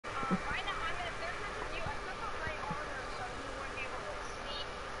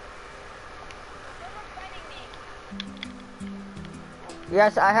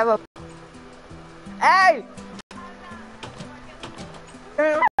Yes, I have a... Hey!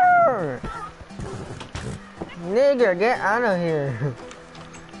 Nigger, get out of here.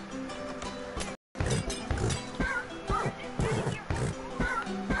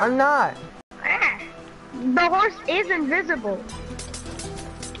 I'm not. The horse is invisible.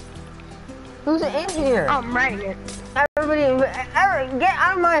 Who's in here? Oh, I'm writing it. Everybody, get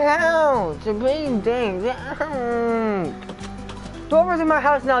out of my house. You're being dang. Whoever's in my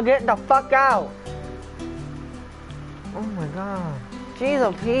house now, get the fuck out. Oh my god. Jeez,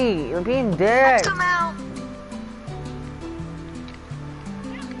 oh Pete, you're being dead. Come out.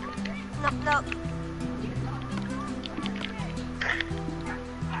 No.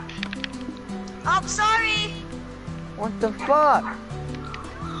 I'm sorry. What the fuck?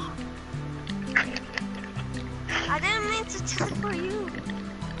 I didn't mean to teleport you.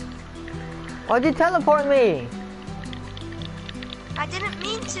 Why'd you teleport me? I didn't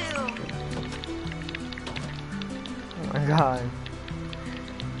mean to. Oh my god.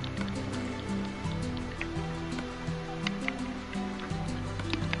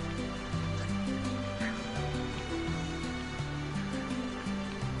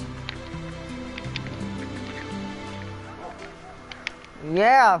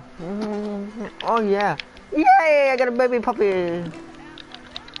 Yeah. Oh yeah. Yay! I got a baby puppy.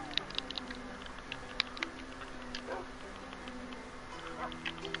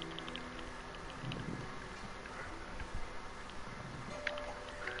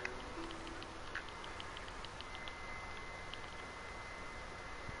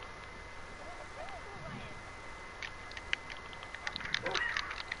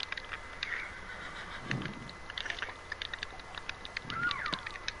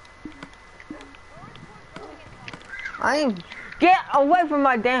 Get away from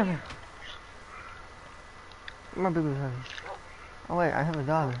my damn. My baby puppy. Oh wait, I have a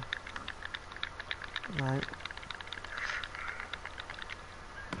dog. Right.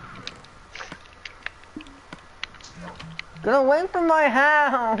 Get away from my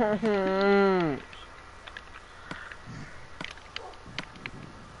house!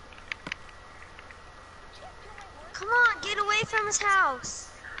 Come on, get away from his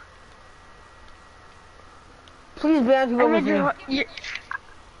house. Please be out over here.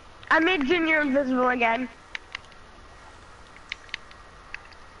 I made Junior invisible again.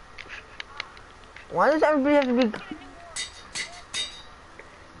 Why does everybody have to be...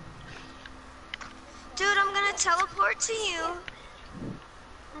 Dude, I'm gonna teleport to you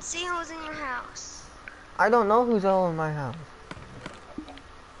and see who's in your house. I don't know who's all in my house.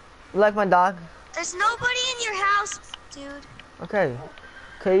 You like my dog? There's nobody in your house, dude. Okay.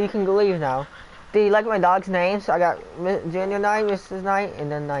 Okay, you can leave now. Do you like my dog's names? I got Junior Knight, Mrs. Knight, and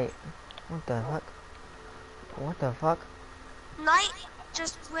then Knight. What the fuck? What the fuck? Knight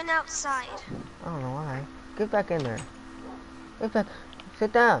just went outside. I don't know why. Get back in there. Get back.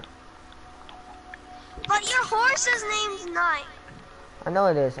 Sit down. But your horse's name's Knight. I know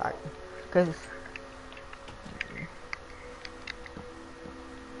it is. Cause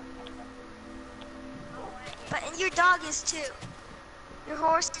But your dog is too. Your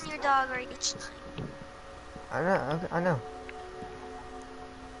horse and your dog are each Knight. I know. Okay, I know.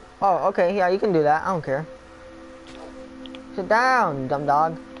 Oh, okay. Yeah, you can do that. I don't care. Sit down, dumb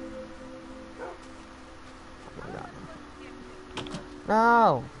dog.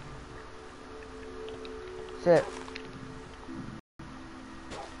 No. Sit.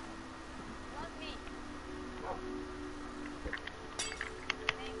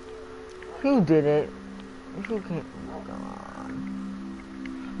 Who did it? Who can't? Oh, God.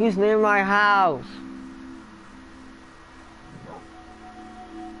 He's near my house.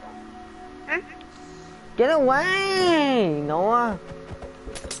 Get away, Noah.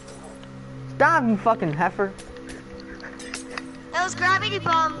 Stop, you fucking heifer. That was Gravity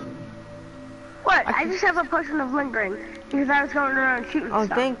Bomb. What? I just have a potion of lingering because I was going around shooting Oh,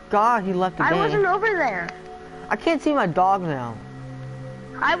 stuff. thank God he left the game. I wasn't over there. I can't see my dog now.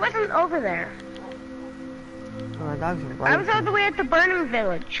 I wasn't over there. Oh, my dog's right. I was all the way at the burning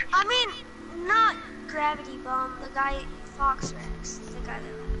village. I mean, not Gravity Bomb. The guy, Fox Rex. The guy that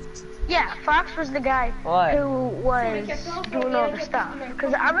left. Yeah, Fox was the guy What? who was doing all the stuff.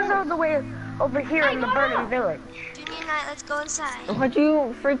 Because I was all the way over here in the burning village. Junior Knight, let's go inside. Why'd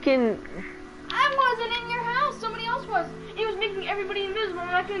you freaking... I wasn't in your house. Somebody else was. He was making everybody invisible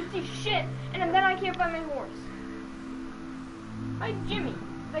and I couldn't see shit. And then I can't find my horse. Hi, Jimmy.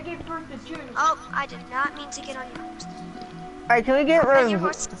 I gave birth to Junior. Oh, I did not mean to get on your horse. Alright, can we get Your rid of...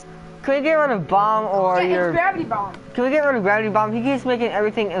 horse. Can we get rid of Bomb or Yeah, your... it's Gravity Bomb. Can we get rid of Gravity Bomb? He keeps making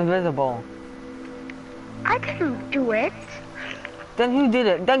everything invisible. I didn't do it. Then who did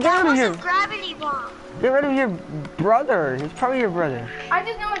it? Then That was a gravity bomb. get rid of your brother. He's probably your brother. I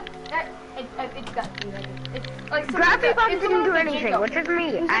just know it's got to be like it's like Gravity bomb didn't do someone anything, Jacob. which is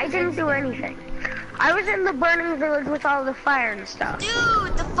me. I didn't do anything. I was in the burning village with all the fire and stuff.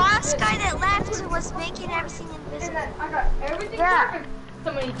 Dude, the fox guy that left was making everything And invisible. then I got everything Yeah. perfect.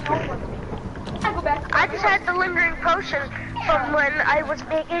 Somebody teleported me. I go back. I just had the lingering potion from when I was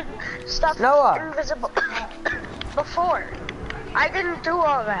making stuff Noah. invisible before. I didn't do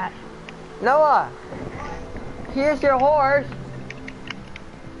all that. Noah, here's your horse.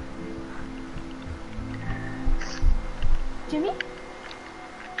 Jimmy.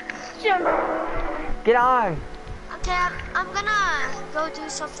 Jimmy. Get on. Okay, I'm gonna go do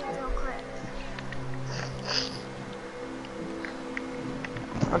something real quick.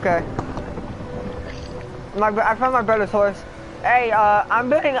 Okay. I found my brother's horse. Hey, I'm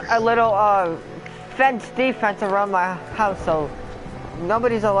building a little fence defense around my house, so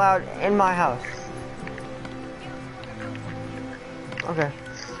nobody's allowed in my house. Okay.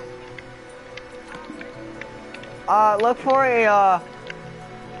 Look for a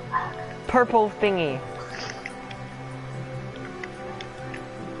purple thingy.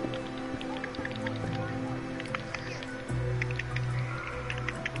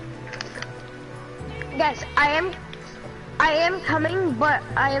 Yes, I am coming, but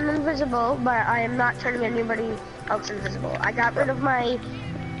I am invisible, but I am not turning anybody else invisible. I got rid of my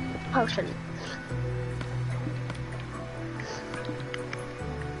potion.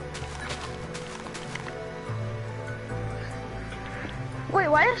 Wait,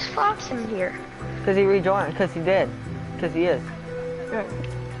 why is Fox in here? Because he rejoined, because he did. Because he is.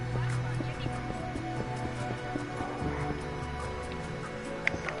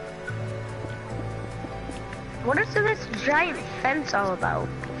 What is this giant fence all about?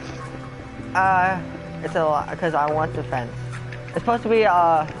 It's a lot, because I want the fence. It's supposed to be, an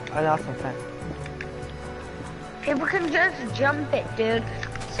awesome fence. People can just jump it, dude.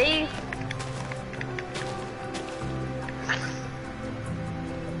 See?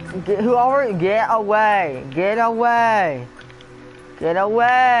 Get away! Get away! Get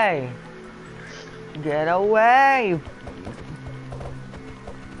away! Get away!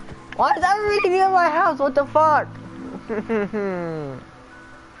 Why is everybody near my house? What the fuck?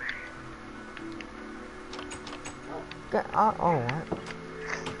 Oh, what?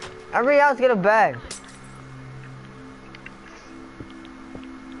 Everybody else get a bed.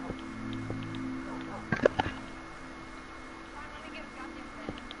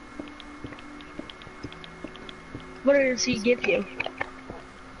 What does he give you?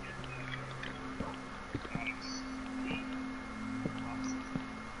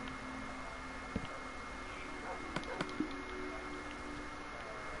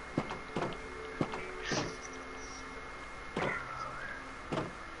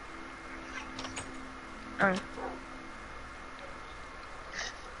 Oh.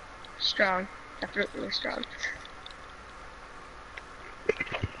 Strong. Definitely strong.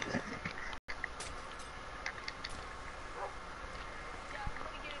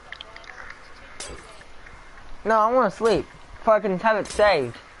 No, I want to sleep. If I can have it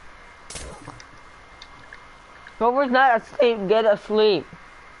saved. Whoever's not asleep, get asleep.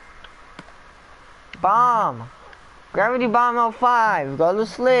 Bomb. Gravity bomb 05. Go to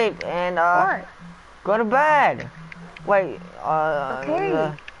sleep and What? go to bed. Wait,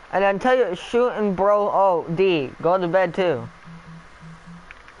 Okay. and then tell you shoot and bro. Oh, D. Go to bed too.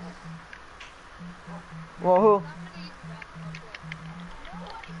 Well, who?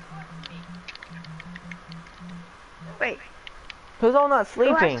 Wait. Who's all not Who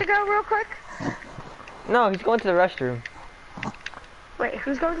has sleeping? to go real quick? No, he's going to the restroom. Wait,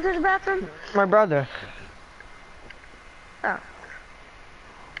 who's going to the bathroom? My brother. Oh.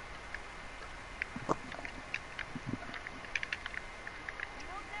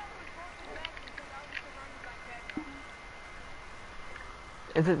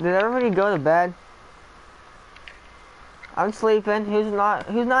 Did everybody go to bed? I'm sleeping. Who's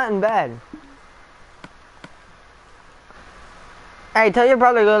not in bed? Hey, tell your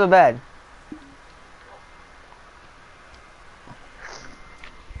brother to go to bed.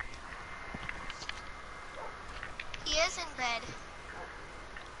 He is in bed.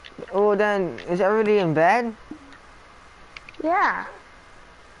 Oh, then is everybody in bed? Yeah. Is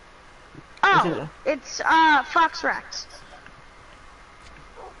Oh, it's Fox Rex.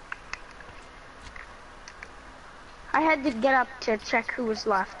 I had to get up to check who was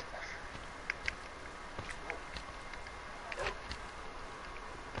left.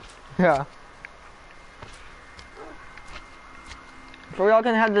 Yeah. So we all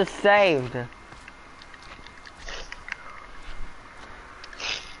can have this saved.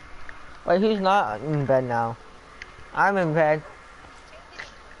 Wait, who's not in bed now? I'm in bed.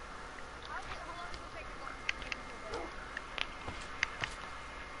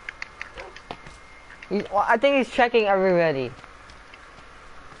 Well, I think he's checking everybody.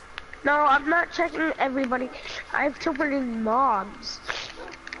 No, I'm not checking everybody. I have too many mobs.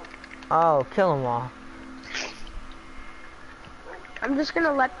 Oh, kill them all. I'm just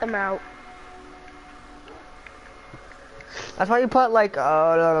gonna let them out. That's why you put like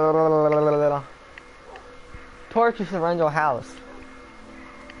torches around your house.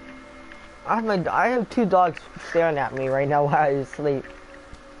 I have 2 dogs staring at me right now while I sleep.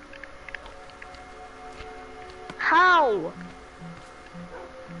 How?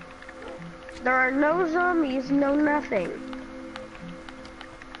 There are no zombies, no nothing.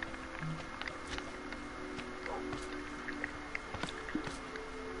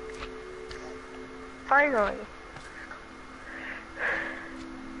 Finally.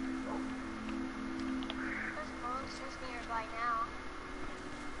 There's monsters nearby now.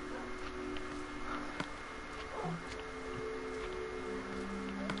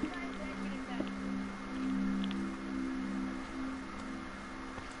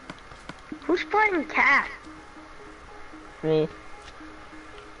 Who's playing cat? Me.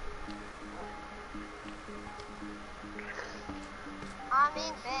 I'm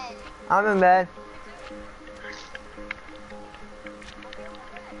in bed. I'm in bed.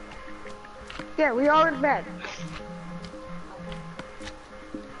 Yeah, we all in bed.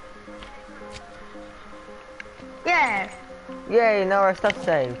 Yeah. Yay, now our stuff's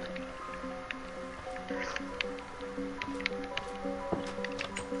saved.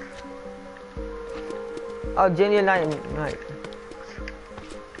 Oh, Junior night.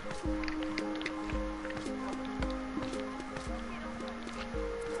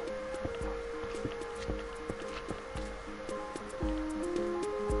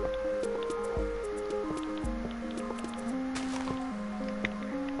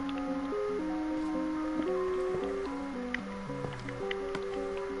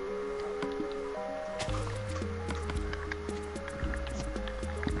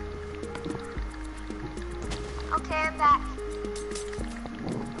 Okay, I'm back.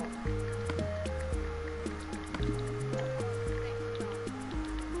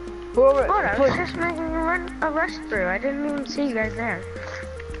 What? I was just making a rush through. I didn't even see you guys there.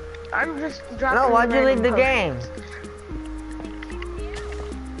 I'm just dropping. No, why'd you leave the random game? posts.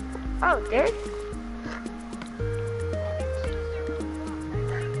 Oh, did?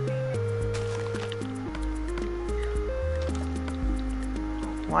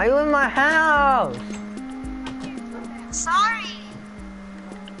 Why are you in my house? Sorry.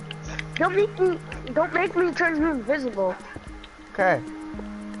 Don't make me turn you invisible. Okay.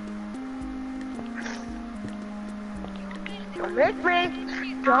 Don't make me.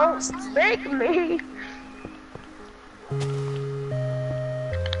 Don't make me.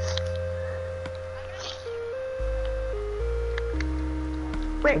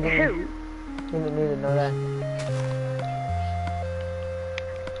 Wait, who? You didn't need to know that.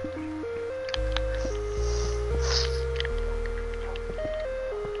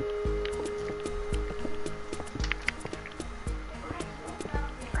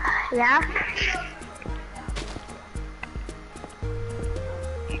 Yeah?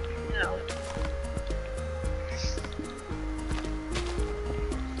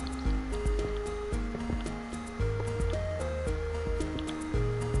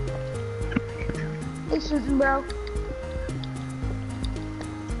 Hey, Susan, bro.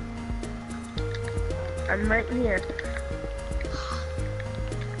 I'm right here.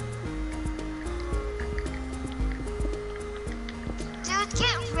 Dude,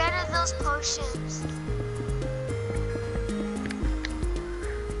 get rid of those potions.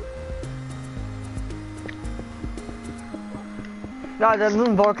 God, I've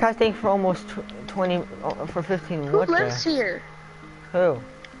been broadcasting for almost 20, for 15 Who minutes. lives here? Who?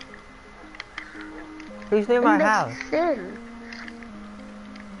 Who's near my In this house? thing.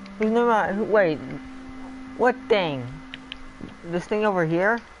 Who's near my, wait. What thing? This thing over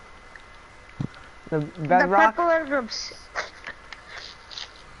here? The bedrock? The purple and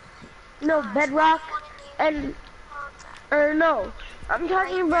no, bedrock and no. I'm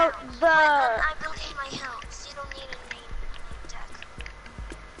talking about the I built in my house. You don't need a name tag.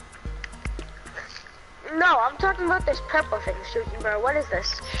 no, I'm talking about this purple thing, Susan, bro. What is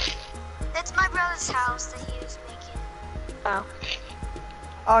this? That's my brother's house that he was making. Oh.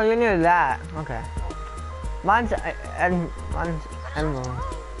 Oh, you're near that. Okay. Mine's Emerald.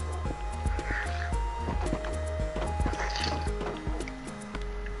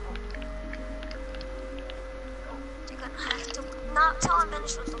 You're gonna have to not till I'm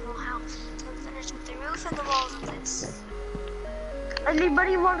finished with the whole house.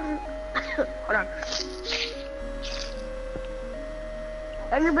 Anybody want to... Hold on.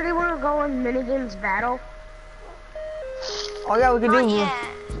 Anybody want to go on minigames battle? Oh yeah, we could Not do. yet.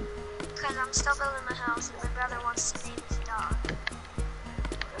 Because I'm still building my house and my brother wants to name his dog.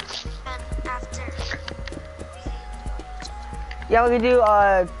 And after Yeah, we could do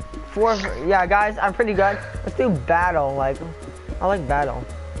 4. Yeah, guys, I'm pretty good. Let's do battle. Like, I like battle.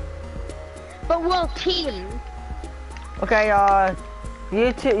 But we'll team. Okay,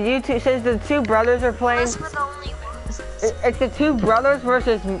 you two. Since the 2 brothers are playing, unless we're the only ones. it's the 2 brothers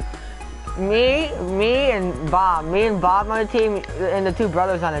versus me and Bob. Me and Bob on the team, and the 2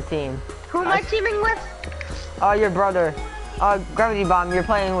 brothers on the team. Who am I teaming with? Your brother. Gravity Bomb, you're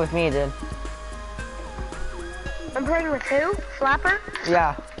playing with me, dude. I'm playing with who? Flapper?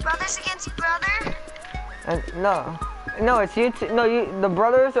 Yeah. Brothers against brother? And no, it's you two. No, the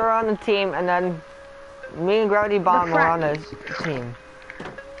brothers are on the team, and then me and Gravity Bomb are on the team.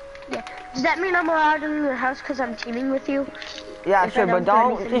 Yeah. Does that mean I'm allowed in your house because I'm teaming with you? Yeah, If I sure, but don't do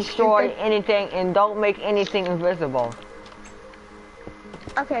don't anything destroy stupid? anything, and don't make anything invisible.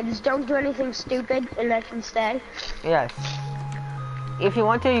 Okay, just don't do anything stupid and I can stay. Yes. If you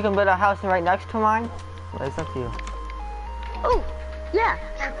want to, you can build a house right next to mine. But it's up to you. Oh, yeah.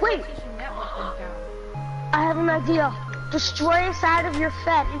 Wait, I have an idea. Destroy a side of your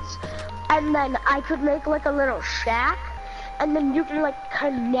fence, and then I could make like a little shack, and then you can like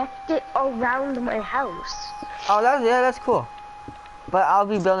connect it around my house. Oh, that's cool. But I'll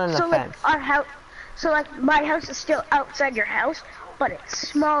be building the So fence. like our house, so like my house is still outside your house, but it's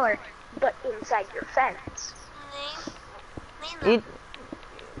smaller, but inside your fence. Name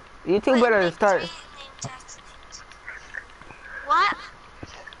You two Wait, better name start. 3 name tags names. What?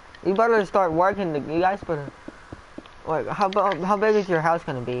 You better start working. You guys better. Like, how big is your house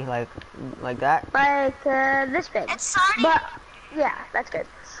gonna be? Like that? Like this big. It's starting. But yeah, that's good.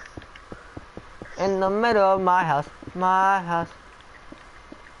 In the middle of my house. My house.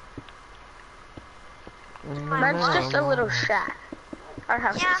 In the Mine's middle just of a little my- shack. Our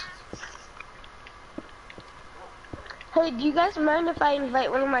house Yeah. is. Hey, do you guys mind if I invite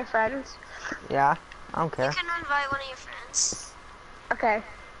one of my friends? Yeah, I don't You care. can invite one of your friends. Okay.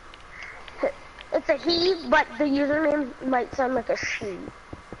 It's a he, but the username might sound like a she.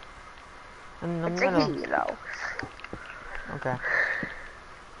 In the It's a middle. he, though. Okay.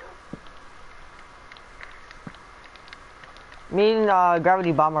 Me and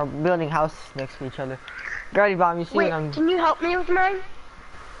Gravity Bomb are building houses next to each other. Gravity Bomb, you see Wait, what I'm... can you help me with mine?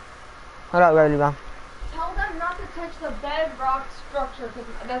 Hold up, Gravity Bomb. Tell them not to touch the bedrock structure because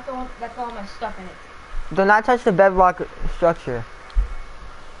that's all my stuff in it. Do not touch the bedrock structure.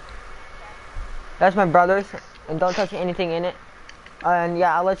 That's my brother's, and don't touch anything in it. And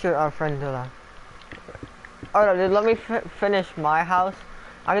yeah, I'll let your friend do that. Alright, dude, let me finish my house.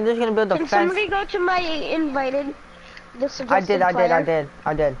 I'm just gonna build the Can fence. somebody go to my invited, the I suggested did. Well,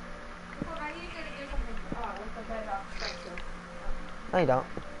 I need you to do something with the bedrock structure. No, you don't.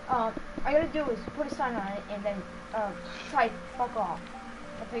 All I gotta do is put a sign on it and then type "fuck off."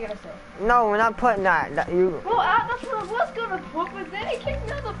 That's what I gotta say. No, we're not putting that. You. Well, that's what I was gonna put, but then it kicked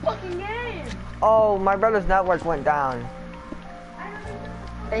me out of the fucking game. Oh, my brother's network went down.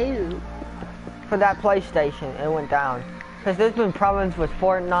 Ooh. For that PlayStation, it went down. Cause there's been problems with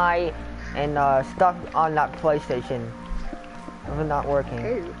Fortnite and stuff on that PlayStation. Of it not working.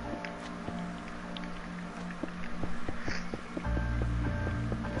 Ooh.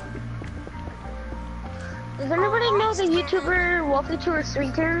 Does anybody know the YouTuber Wolfie Two or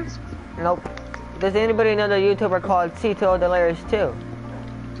Sweet Tunes? Nope. Does anybody know the YouTuber called Cito Delirious 2?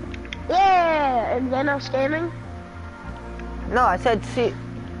 Yeah, and then I'm scamming. No, I said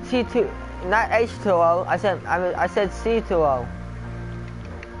C2, not H2O. I said C2O.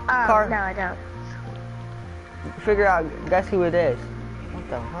 Oh, Car- no, I don't. Figure out, guess who it is. What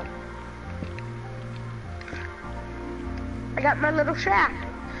the fuck? I got my little shack.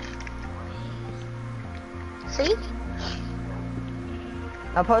 See?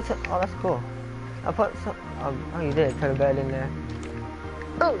 I put some, oh that's cool. I put some, oh you did put a bed in there.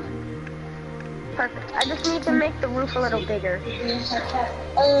 Oh. Perfect. I just need to make the roof a little bigger.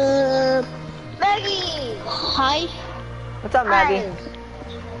 Maggie! Hi. What's up, Maggie? Hi.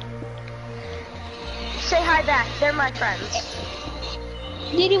 Say hi back. They're my friends.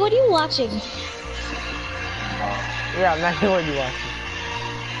 Didi, what are you watching? Yeah, Maggie, what you watching?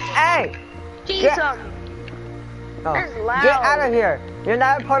 Hey! Jesus. Oh. That's loud. Get out of here! You're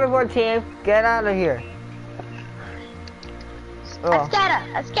not a part of our team. Get out of here. Oh.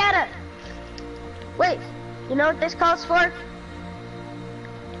 Escada. Wait, you know what this calls for?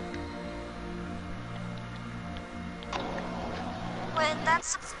 That's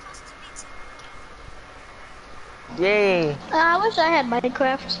supposed to be Yay. I wish I had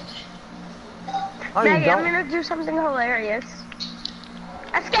Minecraft. Oh, you Maggie, I'm don't? gonna do something hilarious.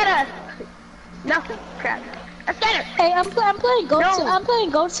 Let's get a... Nothing, crap. Let's get it! Hey, I'm playing Goat. No. I'm playing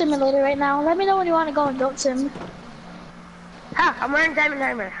Goat Simulator right now. Let me know when you want to go in Goat Sim. Ha, I'm wearing diamond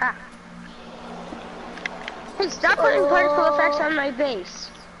armor, ha. Hey, stop putting particle effects on my base.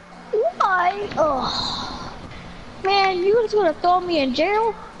 Why? Oh, man, you just gonna throw me in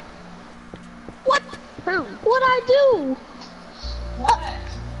jail? What? Who? What'd I do?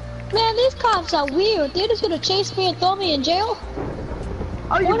 Man, these cops are weird. They're just gonna chase me and throw me in jail?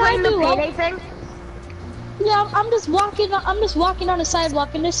 Oh, you're What'd I playing the do? payday thing? Yeah, I'm just walking on the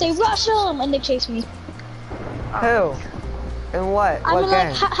sidewalk and they say rush them and they chase me. Who? And what? I'm What like,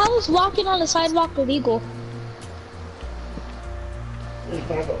 game? how is walking on the sidewalk illegal?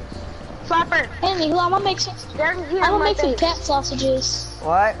 Flopper, Anywho, I'm gonna make some. down here I'm on gonna my make some base. cat sausages.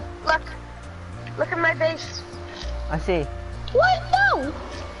 What? Look at my base. I see. What? No.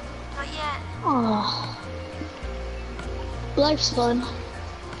 Not yet. Oh, life's fun.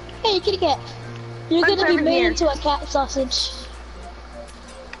 Hey, kitty cat. You're I'm gonna be over made here. into a cat sausage.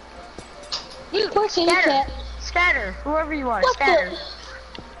 You, Poor kitty scatter, cat. scatter, whoever you are, What scatter. the?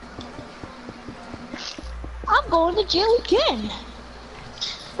 I'm going to jail again.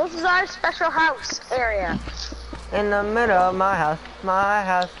 This is our special house area. In the middle of my house. My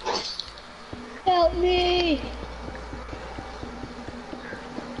house. Help me.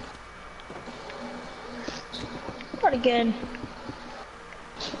 What again?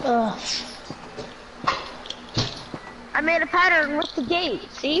 Ugh. I made a pattern with the gate,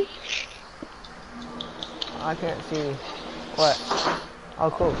 see? I can't see. What? Oh,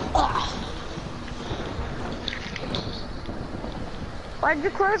 cool. Ugh. Why'd you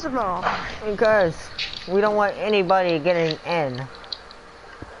close them all? Because we don't want anybody getting in.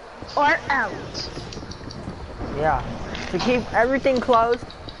 Or out. Yeah. To keep everything closed,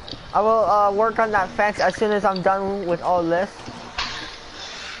 I will work on that fence as soon as I'm done with all this.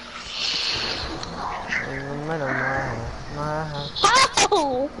 In the middle of my house.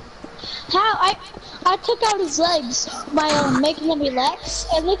 How? How? I took out his legs by making him relax,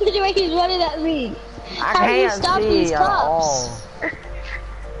 and look at the way he's running at me. I How do you can't stop these see at cops? all.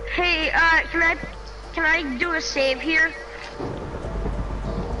 Hey, can I do a save here?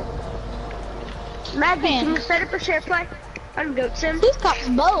 Maggie, Man. can you set up a share play on Goat Sim? These cops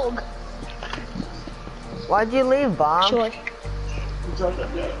bogue. Why'd you leave, Bomb? Sure.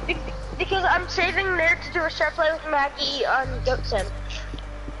 Because I'm saving there to do a share play with Maggie on Goat Sim.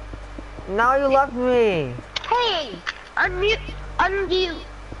 Now you left me. Hey, unmute,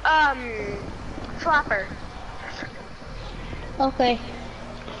 Flopper. Okay.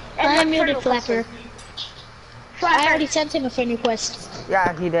 And I then muted friend Flapper. request. I Flopper, already sent him a friend request.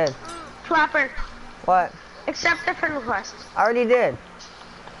 Yeah, he did. Flopper, What? accept the friend request. I already did.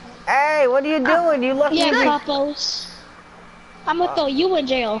 Hey, what are you doing? You left Yeah, me. Capos. I'm gonna throw you in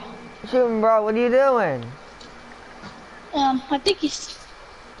jail. Shooting, bro. What are you doing? I think he's.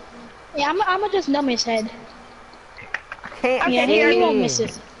 Yeah, I'm gonna just numb his head. I can't Yeah, see. he won't miss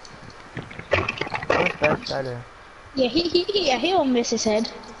it. That's better. Yeah, he won't miss his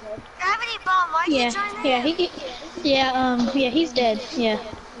head. Gravity Bomb, why Yeah, you joining yeah, in? yeah, he's dead. Yeah.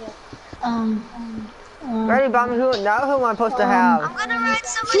 Ready, Bomb? Who? Now who am I supposed to have? I'm gonna ride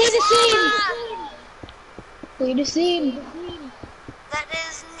somebody's Flee the scene. llama Flee the scene. that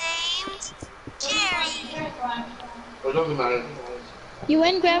is named Jerry. It doesn't matter. You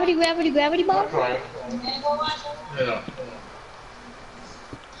in gravity bomb? Try it. Yeah.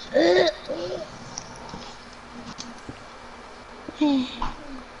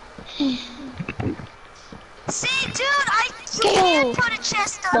 See, dude, you Go. can put a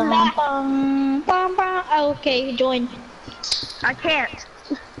chest on Bum, me. bum, bum, bum. Okay, join. I can't.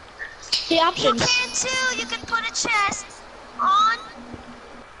 The You options. can too. You can put a chest on I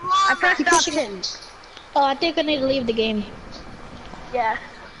llama. pressed Because you- options. Oh, I think I need to leave the game. Yeah.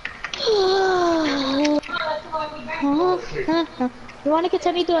 You want to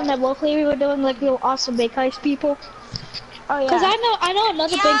continue doing that vocally we were doing, like real awesome bake heist people? Oh yeah. Cause I know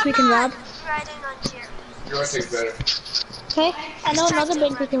another bank we can rob. Riding on Jerry. Your tastes better. Okay, I know another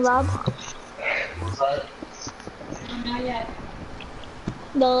bank we can rob. Try it.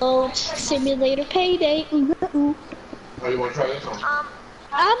 No simulator payday. Ooh, ooh. Oh, you want to try this one?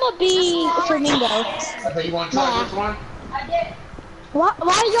 I'ma be Flamingo. I think you want to try this one?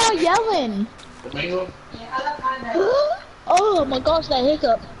 Why y'all yelling? The mango? Oh my gosh, that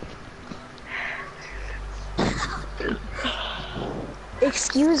hiccup.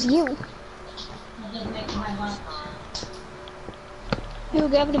 Excuse you. You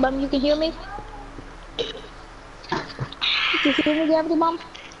Gravity Bomb, you can hear me? You can hear me, Gravity Bomb?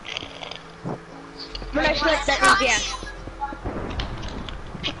 When I flip, that means yes.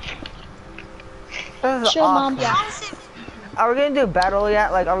 This is Sure, awesome. Mom. Yeah. How is it? Are we gonna do battle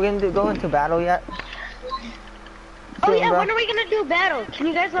yet? Like, are we gonna go into battle yet? Oh yeah, Bro. when are we gonna do battle? Can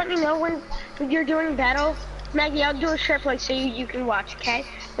you guys let me know when you're doing battle? Maggie, I'll do a share play so you can watch, okay?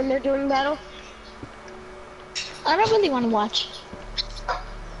 When they're doing battle. I don't really want to watch.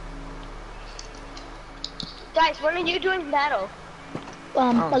 Guys, when are you doing battle?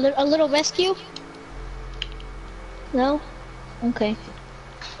 Oh. A little rescue? No? Okay.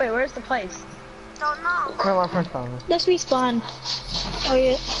 Wait, where's the place? Don't know. Where my first phone? Let's respawn. Oh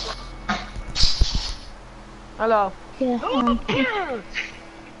yeah. Hello. Yeah.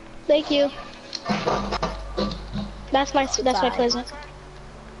 Thank you. That's my present.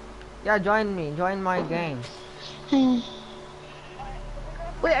 Yeah, join me. Join my game.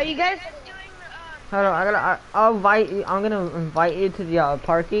 Wait, are you guys? Hold on. I'll invite you. I'm gonna invite you to the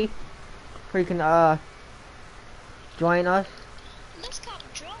party, where you can join us. Let's cop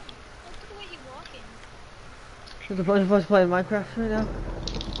drone. Look at the way he's walking. Is the bunch of us playing Minecraft right now?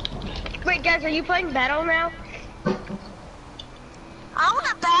 Wait, guys, are you playing battle now? I want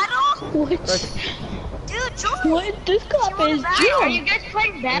to battle? What? Dude, join. What? This cop wanna is battle? Are Jim. you guys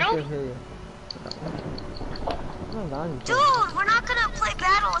playing battle? Oh, God, Dude, we're not gonna play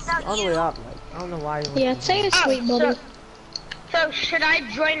battle without all the you. way up. Like, I don't know why. Yeah, say it sweet, buddy. So should I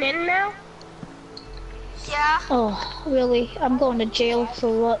join in now? Yeah. Oh, really? I'm going to jail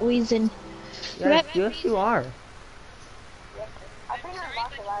for what reason? Yes, you are.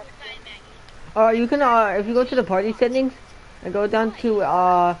 You can if you go to the party settings and go down to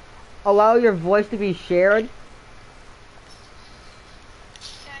allow your voice to be shared.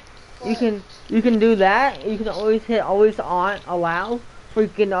 You can do that. You can always hit always on allow for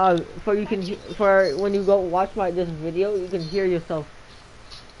when you go watch this video, you can hear yourself.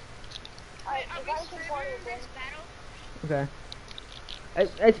 Okay.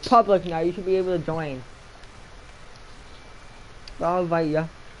 It's public now. You should be able to join. I'll invite you.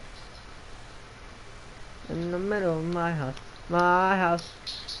 In the middle of my house. My house.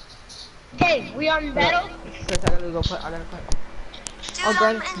 Hey, we on battle? Chris, I gotta go play. I gotta play. Dude, Oh,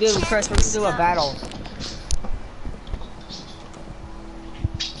 Brent, I'm dude, Chris, we're gonna do a enchanting battle.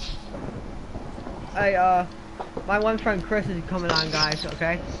 Hey, my one friend Chris is coming on, guys.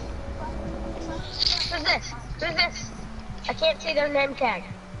 Okay. Who's this? Who's this? I can't see their name tag.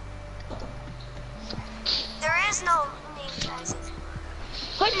 stuff. There is no name tags.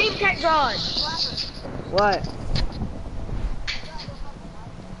 Put name tags on. What?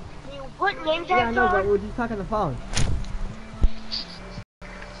 You put name Yeah, I tags know, but on? we're just talking on the phone.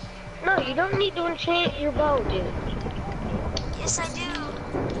 No, you don't need to enchant your bow, dude. Yes, I do.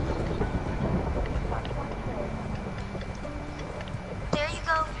 There you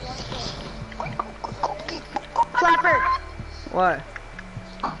go. Clapper, What?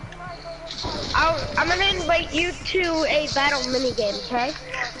 I'm gonna invite you to a battle minigame, okay?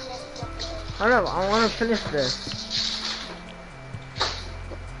 I don't know. I want to finish this.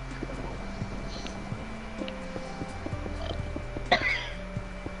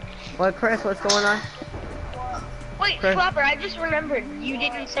 What, Chris? What's going on? Wait, Okay. Clapper, I just remembered you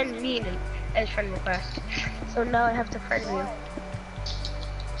didn't send me as friend request. So now I have to friend you.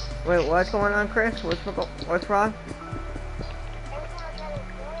 Wait, what's going on, Chris? What's wrong?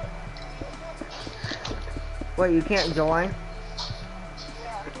 Wait, you can't join?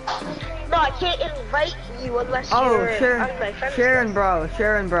 No, I can't invite you unless Oh, you're on my friend Sharon, bro.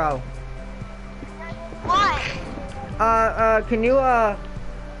 Sharon, bro. What? Can you,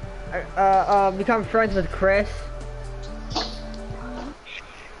 become friends with Chris?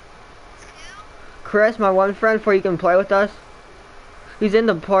 Chris, my one friend, before you can play with us. He's in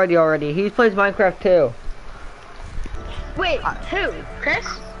the party already. He plays Minecraft too. Wait, who? Chris?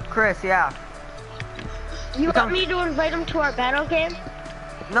 Chris, yeah. You Become- want me to invite him to our battle game?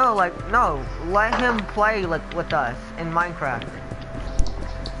 No, no. Let him play with us in Minecraft.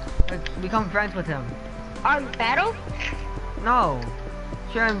 Like, become friends with him. On battle? No.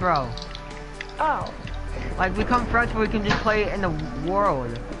 Sharon, bro. Oh. Like, become friends where we can just play in the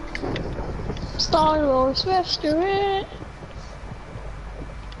world. Star Wars restaurant.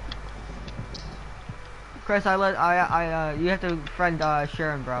 Chris, you have to friend,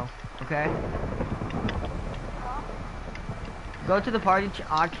 Sharon, bro. Okay? Go to the party.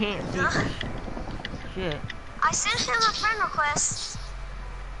 I can't see. Shit. I sent him a friend request.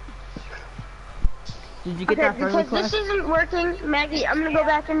 Did you get Okay, that friend because request? this isn't working, Maggie, I'm gonna go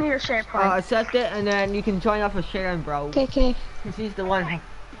back into your share play. Accept it, and then you can join up with Sharon, bro. Okay. She's the one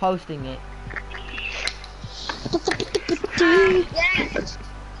posting it.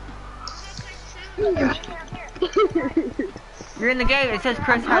 You're in the game. It says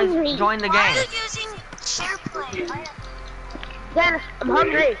Chris has joined the Why are game. you using SharePlay? Dennis, I'm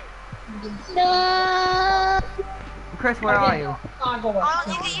hungry. No. Chris, where are you? Why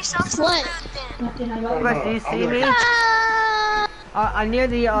don't you get yourself some What? food then? Chris, do you see me? Ah! I'm near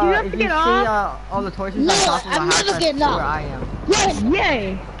the, have if to you see, get off? all the torches No, on top of my I'm house, never that's getting where off. I am.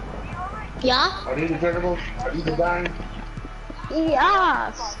 Yay. Yeah? Are these incredible? Are these the dying?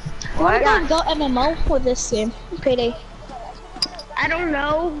 Yes. What What? about Go MMO with this game? Payday. I don't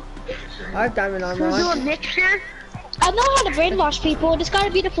know. I have diamond armor Should we do a on. mixture? I know how to brainwash people. It's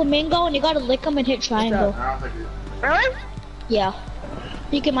gotta be the flamingo and you gotta lick them and hit triangle. I don't think it. Really? Yeah.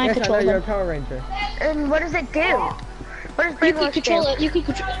 You can mind Yes, I know control you're a them. Power Ranger. And what does it do? What does You can brainwash control do? it. You can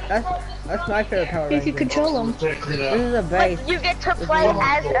control. That's my favorite Power You Ranger. can control them. Can't clean This up. is a base. Like, you get to play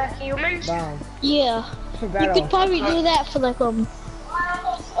as a human? Bomb. Yeah. For You battle. could probably do that for like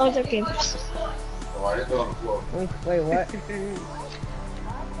other games. Oh, I didn't go on the floor. Wait, what?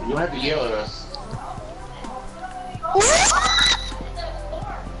 You don't have to yell at us.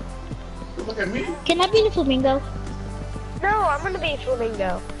 Look at me. Can I be the flamingo? No, I'm gonna be a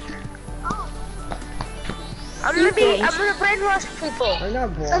flamingo. Oh, I'm gonna brainwash people. I'm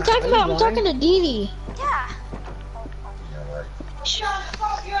not blind. I'm talking about. I'm talking to Dee Dee. yeah.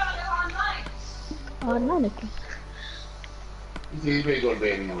 Oh, no, Nick. You see, you better go to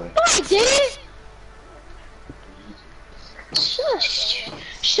bed anyway. No, I didn't. Shush.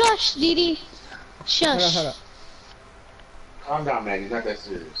 Shush, Dee Dee. Shush. Hold up. Calm down, man. It's not that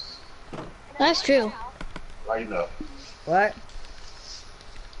serious. That's true. Lighten up. What?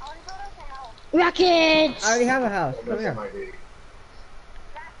 Rockets! I already have a house. Come That's here. my day.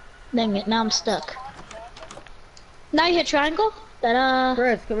 Dang it, now I'm stuck. Now you hit triangle? Ta-da.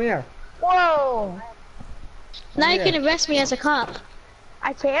 Chris, come here. Whoa. Now you here. can arrest me as a cop.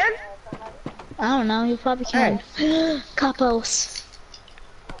 I can? I don't know, you probably can. Capos.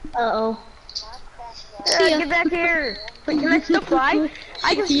 Uh-oh. See ya. Get back here. Wait, can I still fly?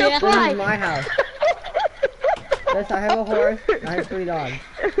 I can still Yeah. This fly. is my house. Yes, I have a horse. I have 3 dogs.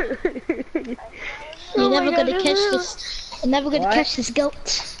 You're Oh my never God, gonna catch this. You're never gonna What? catch this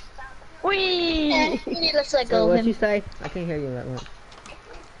goat. Whee! Let's let So go of what'd him. you say? I can't hear you that much.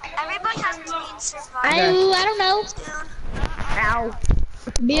 Everybody has to be in survival. I don't know. Dude. Ow.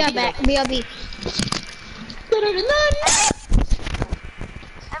 Be right back. BRB.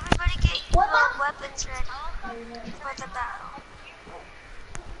 Everybody get your weapons ready for the battle.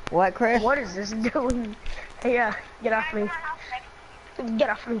 What, Chris? What is this doing? Hey, get off me. Get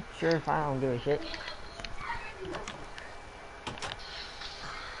off me. Sure, if I don't give a shit.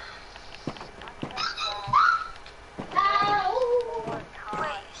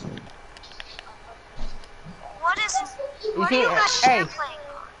 Wait. What is? You What are see, you guys hey, playing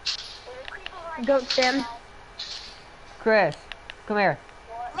on? Goat Sim. Chris, come here.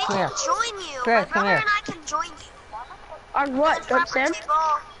 We Come can here. join you. Chris, My come brother here. and I can join you. On what, Goat Sim? Property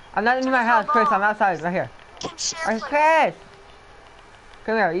ball I'm not in my house, Chris. I'm outside, right here. can share Right, play. Chris!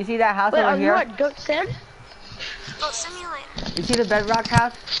 Come here. You see that house Wait, over on here? what, Goat Sim? Goat Simulator. You see the bedrock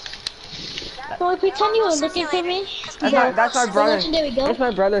house? Well, pretend you were looking for me. That's my The brother. legendary That's goat.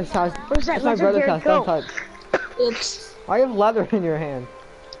 my brother's house. Where's that That's my brother's legendary house. Don't goat? touch. Oops. Why you have leather in your hand?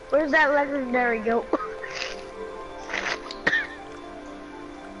 Where's that legendary goat?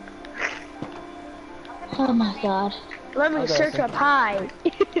 Oh my god. Let me Okay, search okay. up high.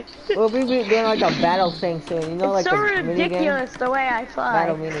 We'll be doing like a battle thing soon. You know, It's like so the mini game? ridiculous the way I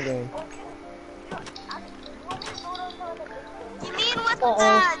Battle fly. mini game. You mean with Uh-oh.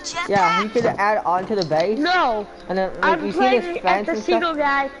 the jetpack? Yeah, you could add on to the base. No, And then like, I'm you see playing this as fence the and single stuff?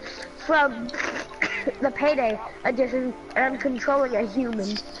 guy from the Payday edition, and I'm controlling a human,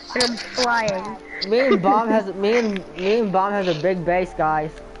 and I'm flying. Me and Bomb has a big base,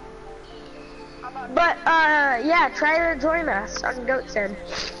 guys. But yeah, try to join us on Goat Sim.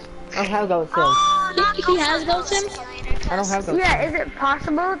 I don't have goat sim. Oh, not He Goat has Goat Sim? I don't have goat Yeah, sim. is it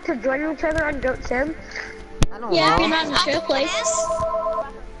possible to join each other on Goat Sim? I don't Yeah, if know. you're not in share play.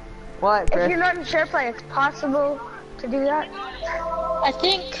 What, If Chris? you're not in share play, it's possible to do that. I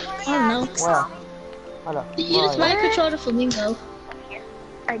think. I don't know. Well, hold up. You just might control the flamingo.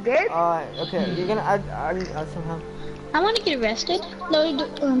 I did? Okay, you're gonna add somehow. I want to get arrested. No, you do,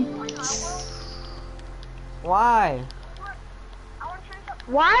 Why?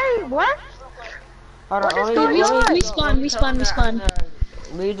 Why? What? Hold What on, is let me- going let me on? respawn.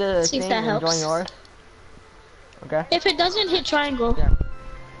 leave the See if thing that and helps. join yours. Okay. If it doesn't hit triangle, Yeah.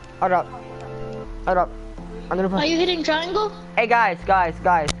 Hold up. Hold up. I'm gonna Are put. you hitting triangle? Hey guys.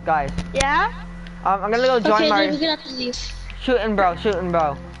 Yeah? I'm gonna go join Okay, my then we're gonna have to leave. shooting,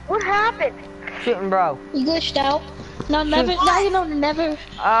 bro. What happened? Shooting, bro. You glitched out. No, never. Never.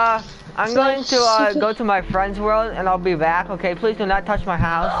 I'm going to go to my friend's world and I'll be back. Okay, please do not touch my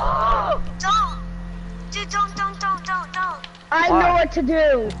house. Don't! Dude, don't. I know what to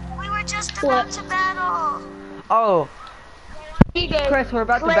do. We were just about to battle. Oh, Chris, we're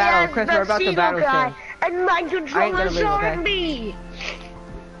about to battle. Chris, we're about to battle soon. And my I ain't gonna controller's leave, okay? on me.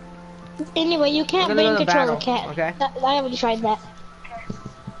 Anyway, you can't We're gonna mind go to control a battle, cat. okay? I already tried that.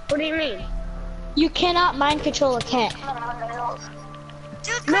 What do you mean? You cannot mind control a cat.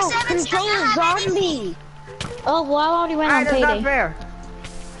 Dude, No, Chris Evans doesn't controller's have on anything. me. Oh, well, I already went on Alright, that's not payday.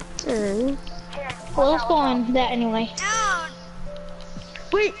 fair. Well, let's go on that anyway.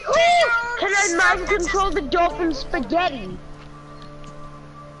 Dude, Wait, can I mind control the dolphin spaghetti?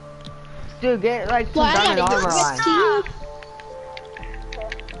 Dude, get like some Well, I diamond gotta armor get on. next to you.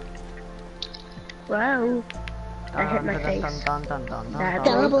 Wow. I hit my face.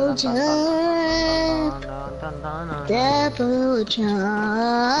 Double jump. Double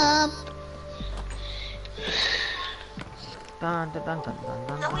jump. no,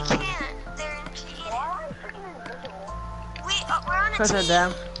 we can't. They're impeding. We're on a Press it team.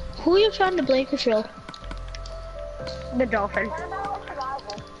 down. Who are you trying to blame control? The dolphin.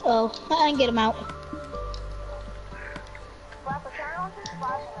 Oh, I can get him out.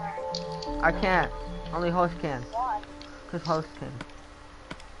 I can't. Only host can. Cause host can.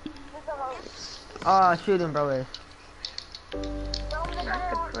 Oh, shoot him, bro. Is.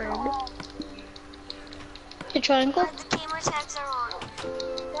 The triangle. The gamer tags are on.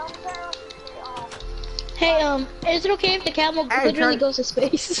 Hey, is it okay if the camel Hey, literally turn- goes to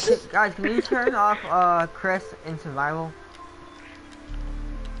space? Guys, can you turn off Chris in survival?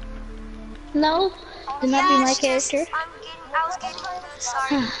 No, do not be my it's just- character. I was getting food,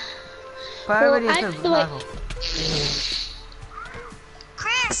 sorry. Put everybody I- in survival.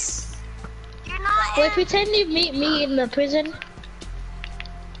 Chris! You're not Wait, in. pretend you meet me in the prison.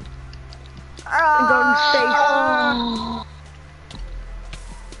 Golden State. Oh.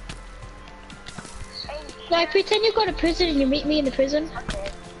 Like, pretend you go to prison and you meet me in the prison.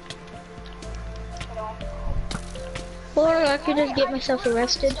 Or I could just get myself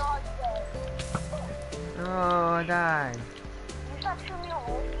arrested. Oh, I died.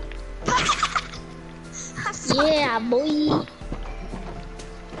 Yeah, boy.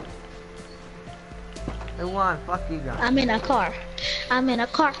 Who won? Fuck you guys. I'm in a car. I'm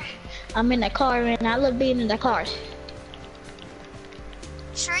in a car and I love being in the car.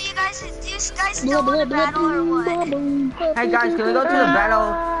 Sure, you guys Blah, don't blah, want to blah, battle or what? Hey guys, can we go to the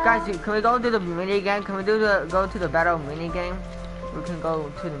battle? Guys, can we go to the mini game? Can we go to the battle mini game? We can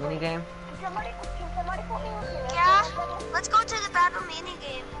go to the mini game. Yeah, let's go to the battle mini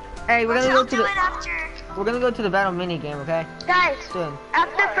game. Hey, we're gonna I'll go to do the it after. we're gonna go to the battle mini game, okay? Guys, Soon.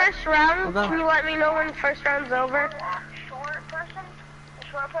 after first round, Okay. can you let me know when first round's over?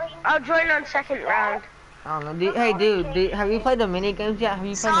 I'll join on second round. I don't know. Hey, dude, have you played the mini games yet? Have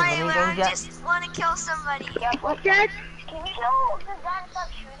you played Sorry, the mini I games yet? just want to kill somebody. What, Dad?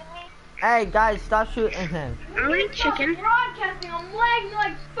 Hey, guys, stop shooting him. I'm eating chicken. Broadcasting, I'm lagging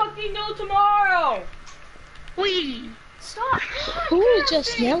like fucking no tomorrow. Wee. Stop. Who is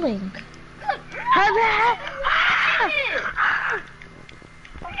just yelling? How the heck?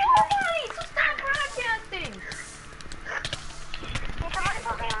 Nobody, so stop broadcasting.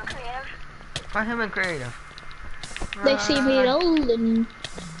 Put him in creative. They see me rolling.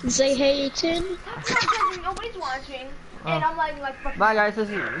 They hating. Stop broadcasting, nobody's watching. And I'm like fucking. Bye, guys.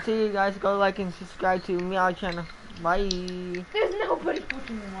 See you guys. Go like and subscribe to Meow channel. Bye. There's nobody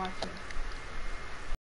fucking watching.